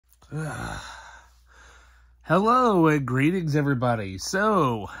Hello and greetings, everybody.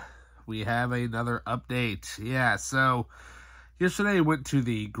 So, we have another update. Yeah, so yesterday I went to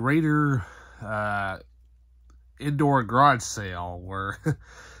the Greater Indoor Garage Sale where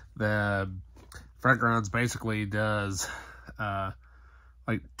the Fairgrounds basically does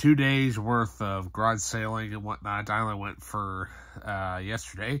like 2 days worth of garage sailing and whatnot. I only went for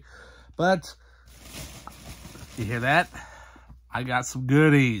yesterday, but you hear that? I got some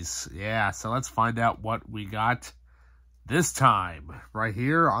goodies. Yeah, so let's find out what we got this time right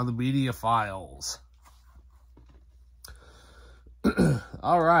here on the media files.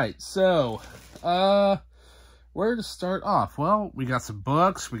 All right, so where to start off? Well, we got some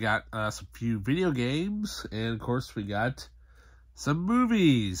books, we got some few video games, and of course we got some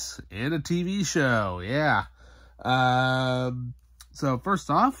movies and a TV show. Yeah. So first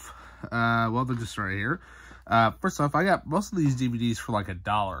off, well, they're just right here. First off, I got most of these DVDs for like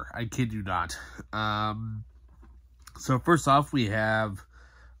 $1. I kid you not. So first off, we have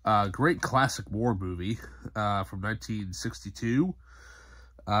a great classic war movie from 1962.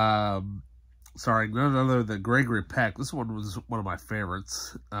 Starring none other than Gregory Peck. This one was one of my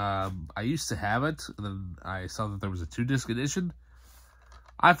favorites. I used to have it, and then I saw that there was a 2-disc edition.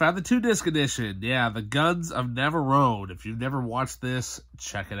 I found the 2-disc edition. Yeah, The Guns of Navarone. If you've never watched this,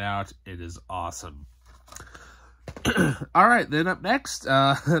 check it out. It is awesome. All right, then up next,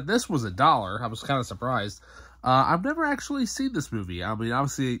 this was $1. I was kind of surprised. I've never actually seen this movie. I mean,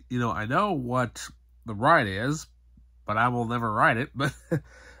 obviously, you know, I know what the ride is, but I will never ride it. But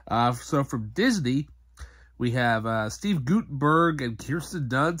so from Disney, we have Steve Guttenberg and Kirsten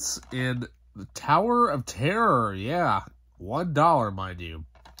Dunst in The Tower of Terror. Yeah, $1, mind you.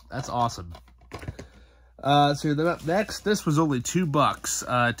 That's awesome. So then up next, this was only $2.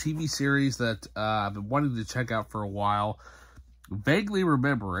 TV series that I've been wanting to check out for a while. Vaguely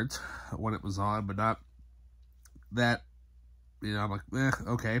remember it when it was on, but not that, you know, I'm like,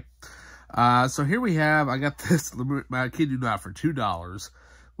 okay. So here we have, I got this, I kid you not, for $2.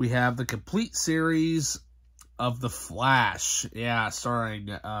 We have the complete series of The Flash. Yeah,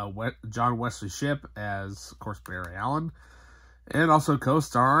 starring John Wesley Shipp as, of course, Barry Allen. And also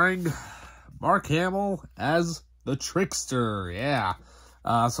co-starring Mark Hamill as the Trickster. Yeah.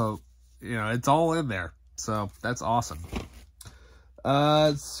 So, you know, it's all in there. So, that's awesome.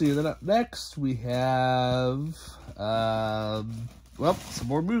 Let's see. Then up next, we have, well, some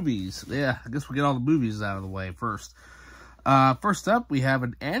more movies. Yeah, I guess we'll get all the movies out of the way first. First up, we have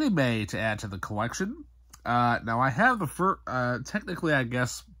an anime to add to the collection. Now, I have the first, technically, I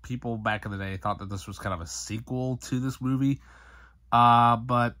guess people back in the day thought that this was kind of a sequel to this movie.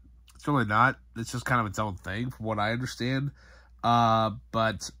 But it's really not. It's just kind of its own thing, from what I understand.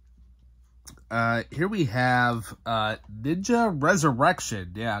 But here we have Ninja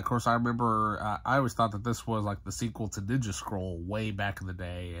Resurrection. Yeah, of course, I remember, I always thought that this was like the sequel to Ninja Scroll way back in the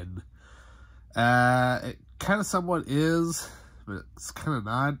day. And it kind of somewhat is, but it's kind of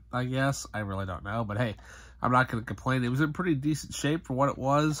not, I guess. I really don't know. But hey, I'm not going to complain. It was in pretty decent shape for what it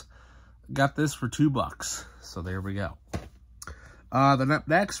was. Got this for $2. So there we go. Then up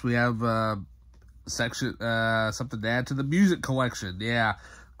next, we have something to add to the music collection. Yeah,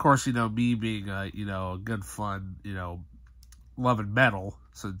 of course, you know, me being, you know, a good fun, you know, loving metal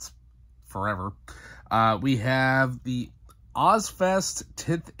since forever. We have the Ozzfest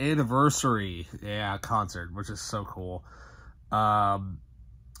 10th anniversary, concert, which is so cool.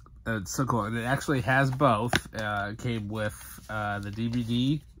 It's so cool, and it actually has both. It came with the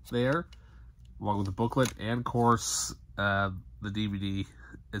DVD there, along with the booklet, and of course, the DVD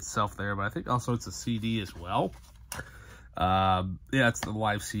itself there, but I think also it's a CD as well. Yeah, it's the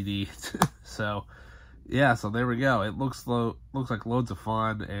live CD. So, yeah, so there we go. It looks like loads of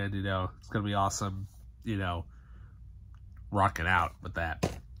fun, and, you know, it's going to be awesome, you know, rocking out with that.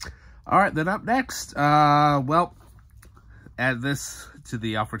 All right, then up next, well, add this to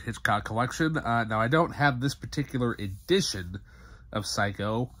the Alfred Hitchcock collection. Now, I don't have this particular edition of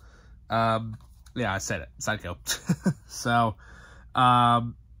Psycho. Yeah, I said it, Psycho. So,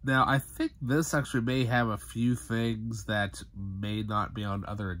 now I think this actually may have a few things that may not be on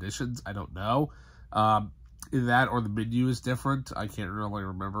other editions. I don't know. Either that or the menu is different. I can't really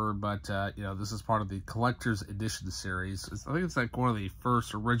remember, but, you know, this is part of the Collector's Edition series. I think it's like one of the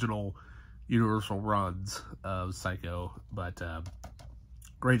first original Universal runs of Psycho, but,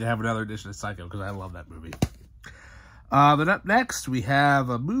 great to have another edition of Psycho because I love that movie. Then up next, we have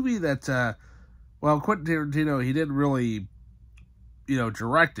a movie that, well, Quentin Tarantino, he didn't really, you know,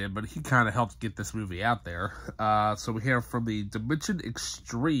 direct it, but he kind of helped get this movie out there. So we have from the Dimension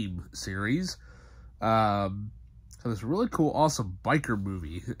Extreme series, So this really cool, awesome biker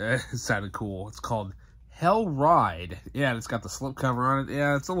movie. It sounded cool. It's called Hell Ride. Yeah, and it's got the slipcover on it.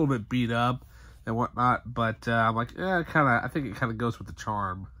 Yeah, it's a little bit beat up and whatnot, but I'm like, yeah, I think it kind of goes with the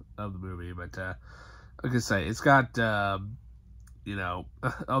charm of the movie. But like I say, it's got, you know,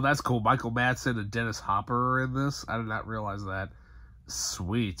 oh, that's cool. Michael Madsen and Dennis Hopper are in this. I did not realize that.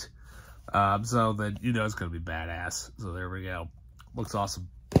 Sweet. So then, you know, it's going to be badass. So there we go. Looks awesome.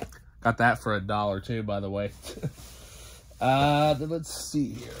 Got that for $1 too, by the way. Then let's see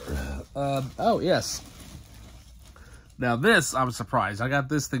here. Oh, yes. Now this, I'm surprised. I got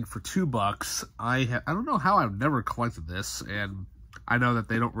this thing for $2. I don't know how I've never collected this, and I know that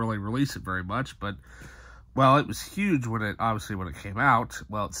they don't really release it very much, but, well, it was huge when it came out.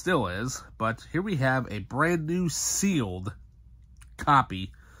 Well, it still is, but here we have a brand new sealed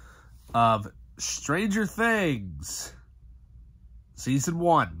copy of Stranger Things Season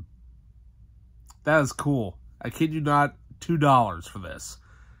 1. That is cool. I kid you not, $2 for this.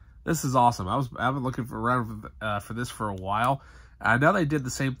 This is awesome. I've been looking around for this for a while. I know they did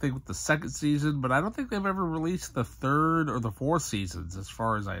the same thing with the second season, but I don't think they've ever released the third or the fourth seasons, as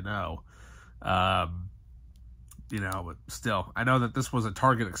far as I know. You know, but still, I know that this was a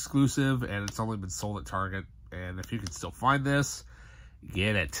Target exclusive, and it's only been sold at Target. And if you can still find this,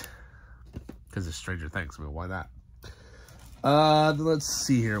 get it. Because it's Stranger Things. I mean, why not? Let's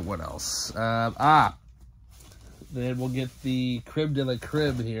see here. What else? Then we'll get the creme de la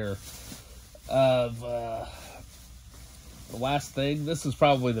creme here of the last thing. This is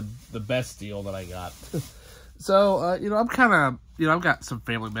probably the best deal that I got. So, you know, I'm kind of, you know, I've got some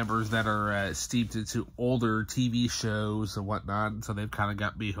family members that are steeped into older TV shows and whatnot, and so they've kind of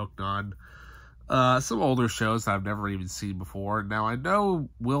got me hooked on some older shows that I've never even seen before. Now, I know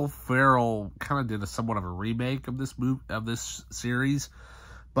Will Ferrell kind of did somewhat of a remake of this series,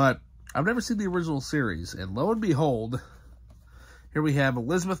 but I've never seen the original series, and lo and behold, here we have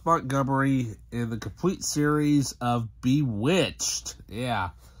Elizabeth Montgomery in the complete series of Bewitched. Yeah.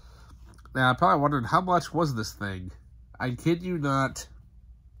 Now, I'm probably wondering, how much was this thing? I kid you not,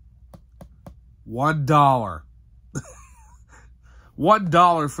 $1.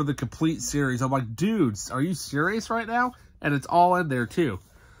 $1 for the complete series. I'm like, dudes, are you serious right now? And it's all in there, too.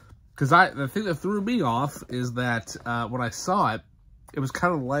 Because the thing that threw me off is that when I saw it, it was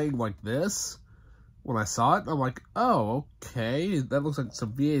kind of laying like this when I saw it. I'm like, oh, okay. That looks like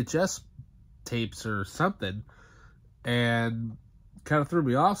some VHS tapes or something. And kind of threw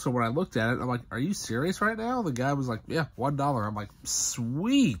me off. So when I looked at it, I'm like, are you serious right now? The guy was like, yeah, $1. I'm like,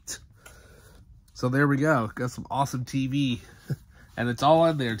 sweet. So there we go. Got some awesome TV. And it's all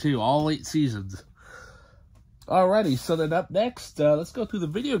in there, too. All 8 seasons. Alrighty. So then up next, let's go through the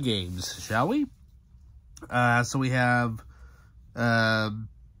video games, shall we? So we have one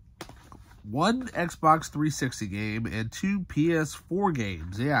Xbox 360 game and 2 PS4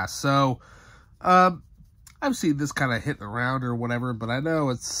 games. Yeah, so I've seen this kind of hitting around or whatever, but I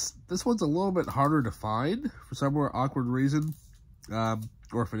know this one's a little bit harder to find for some awkward reason. Or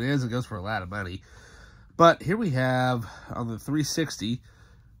if it is, it goes for a lot of money. But here we have, on the 360,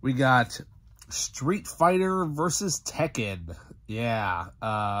 we got Street Fighter versus Tekken. Yeah,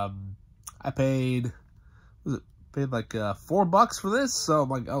 I paid like $4 for this, so I'm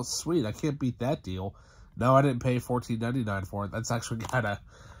like, oh sweet, I can't beat that deal. No, I didn't pay $14.99 for it. That's actually got that's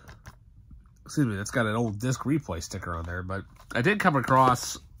got an old disc replay sticker on there. But I did come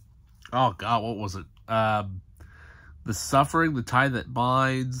across, oh god, what was it? The Suffering, The Tie That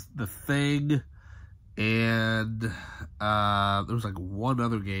Binds, The Thing, and there was like one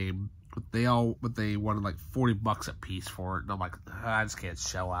other game, but they wanted like $40 a piece for it, and I'm like, I just can't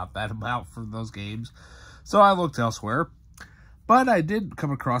shell out that amount for those games. So I looked elsewhere, but I did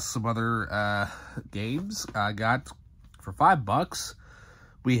come across some other games. I got, for $5,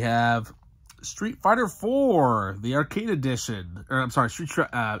 we have Street Fighter 4, the arcade edition. Or, I'm sorry, Street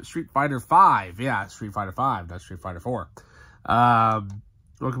Fighter 5. Yeah, Street Fighter 5, not Street Fighter 4. What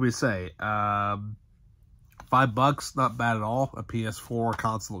can we say? $5, not bad at all. A PS4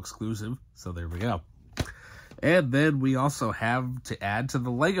 console exclusive. So there we go. And then we also have, to add to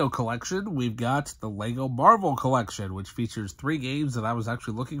the LEGO collection, we've got the LEGO Marvel collection, which features 3 games that I was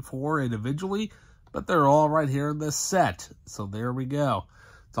actually looking for individually, but they're all right here in this set. So there we go.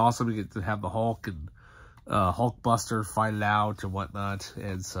 It's awesome to get to have the Hulk and Hulkbuster fight it out and whatnot.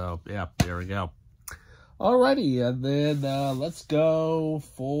 And so, yeah, there we go. Alrighty, and then let's go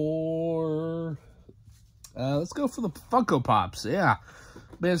for the Funko Pops. Yeah,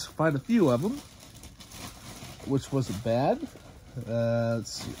 managed to find a few of them, which wasn't bad.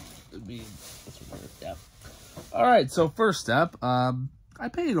 Let's see. Yeah. All right. So first up, I I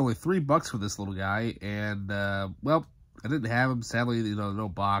paid only $3 for this little guy, and, well, I didn't have him, sadly, you know, no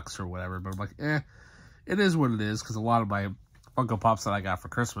box or whatever, but I'm like, it is what it is, because a lot of my Funko Pops that I got for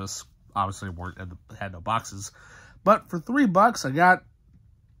Christmas obviously had no boxes. But for $3, I got,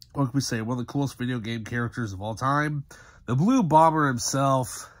 what can we say, one of the coolest video game characters of all time, the Blue Bomber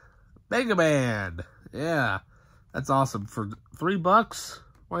himself, Mega Man. Yeah, that's awesome. For $3,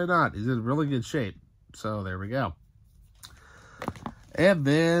 why not? He's in really good shape. So there we go. And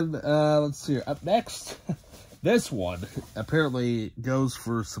then, let's see here. Up next, this one apparently goes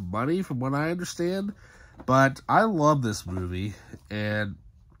for some money from what I understand. But I love this movie, and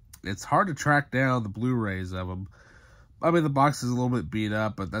it's hard to track down the Blu-rays of them. I mean, the box is a little bit beat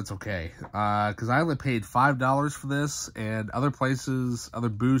up, but that's okay. Because I only paid $5 for this, and other places, other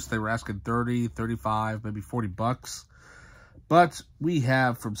booths, they were asking $30, $35, maybe $40. But we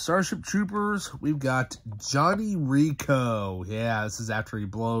have, from Starship Troopers, we've got Johnny Rico. Yeah, this is after he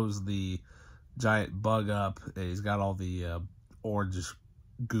blows the giant bug up, and he's got all the orange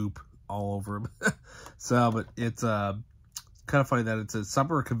goop all over him. So, but it's kind of funny that it's a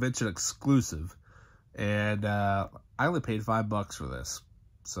summer convention exclusive, and I only paid $5 for this,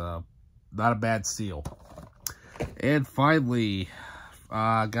 so not a bad steal. And finally,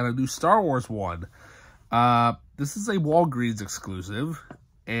 got a new Star Wars one. This is a Walgreens exclusive,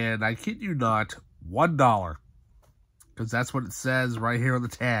 and I kid you not, $1, because that's what it says right here on the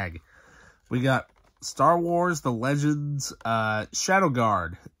tag. We got Star Wars The Legends Shadow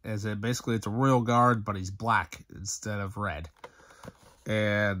Guard, as in basically it's a royal guard, but he's black instead of red.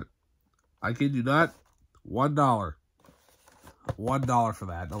 And I kid you not, $1. $1 for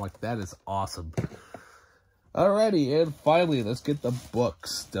that. I'm like, that is awesome. Alrighty, and finally, let's get the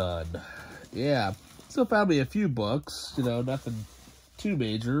books done. Yeah, still found me a few books, you know, nothing too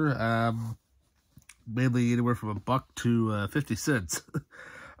major. Mainly anywhere from $1 to 50 cents.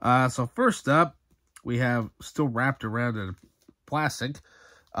 So first up, we have, still wrapped around in plastic,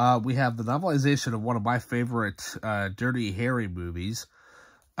 we have the novelization of one of my favorite Dirty Harry movies.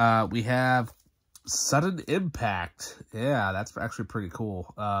 We have Sudden Impact. Yeah, that's actually pretty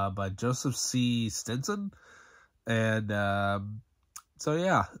cool. By Joseph C. Stinson. And so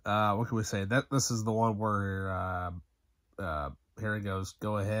yeah, what can we say? This is the one where Harry goes,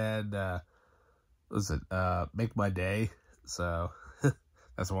 "Go ahead, make my day." So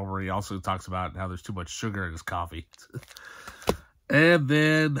that's the one where he also talks about how there's too much sugar in his coffee. And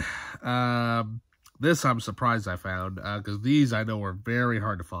then this I'm surprised I found, because these I know are very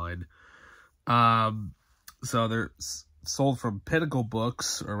hard to find. So they're sold from Pinnacle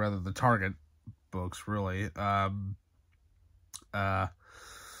Books, or rather the Target books, really. One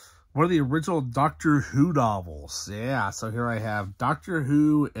of the original Doctor Who novels. Yeah, so here I have Doctor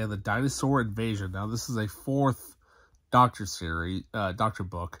Who and the Dinosaur Invasion. Now, this is a 4th Doctor series, Doctor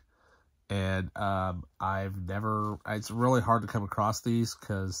book. And it's really hard to come across these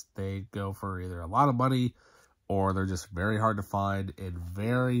because they go for either a lot of money or they're just very hard to find in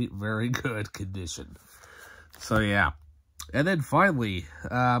very, very good condition. So, yeah. And then finally,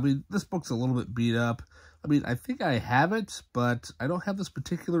 I mean, this book's a little bit beat up. I mean, I think I have it, but I don't have this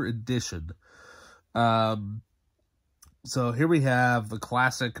particular edition. So here we have the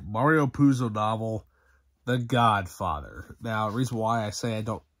classic Mario Puzo novel, The Godfather. Now, the reason why I say I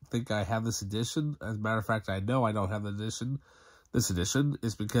don't think I have this edition, as a matter of fact, I know I don't have this edition,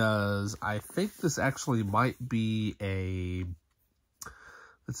 is because I think this actually might be a,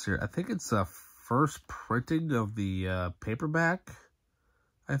 let's see, I think it's a first printing of the paperback,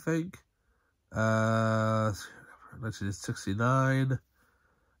 I think. Let's see, it's 69.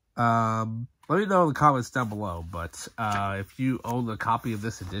 Let me know in the comments down below, but if you own a copy of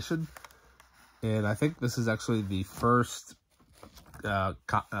this edition, and I think this is actually the first, one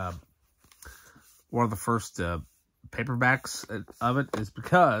of the first paperbacks of it, is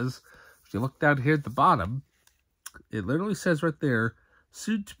because if you look down here at the bottom, it literally says right there,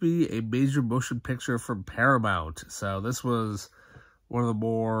 soon to be a major motion picture from Paramount. So this was one of the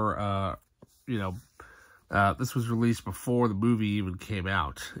more, this was released before the movie even came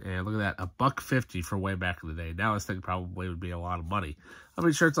out. And look at that, $1.50 for way back in the day. Now this thing probably would be a lot of money. I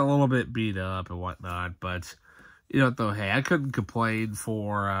mean, sure, it's a little bit beat up and whatnot, but, you know, though, hey, I couldn't complain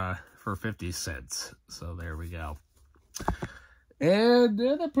for 50 cents. So there we go. And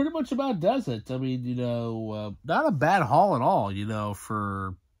that pretty much about does it. I mean, you know, not a bad haul at all, you know,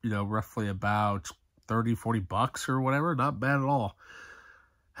 for, you know, roughly about 30, 40 bucks or whatever. Not bad at all.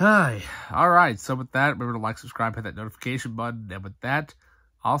 Hi. All right. So with that, remember to like, subscribe, hit that notification button. And with that,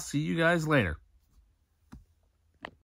 I'll see you guys later.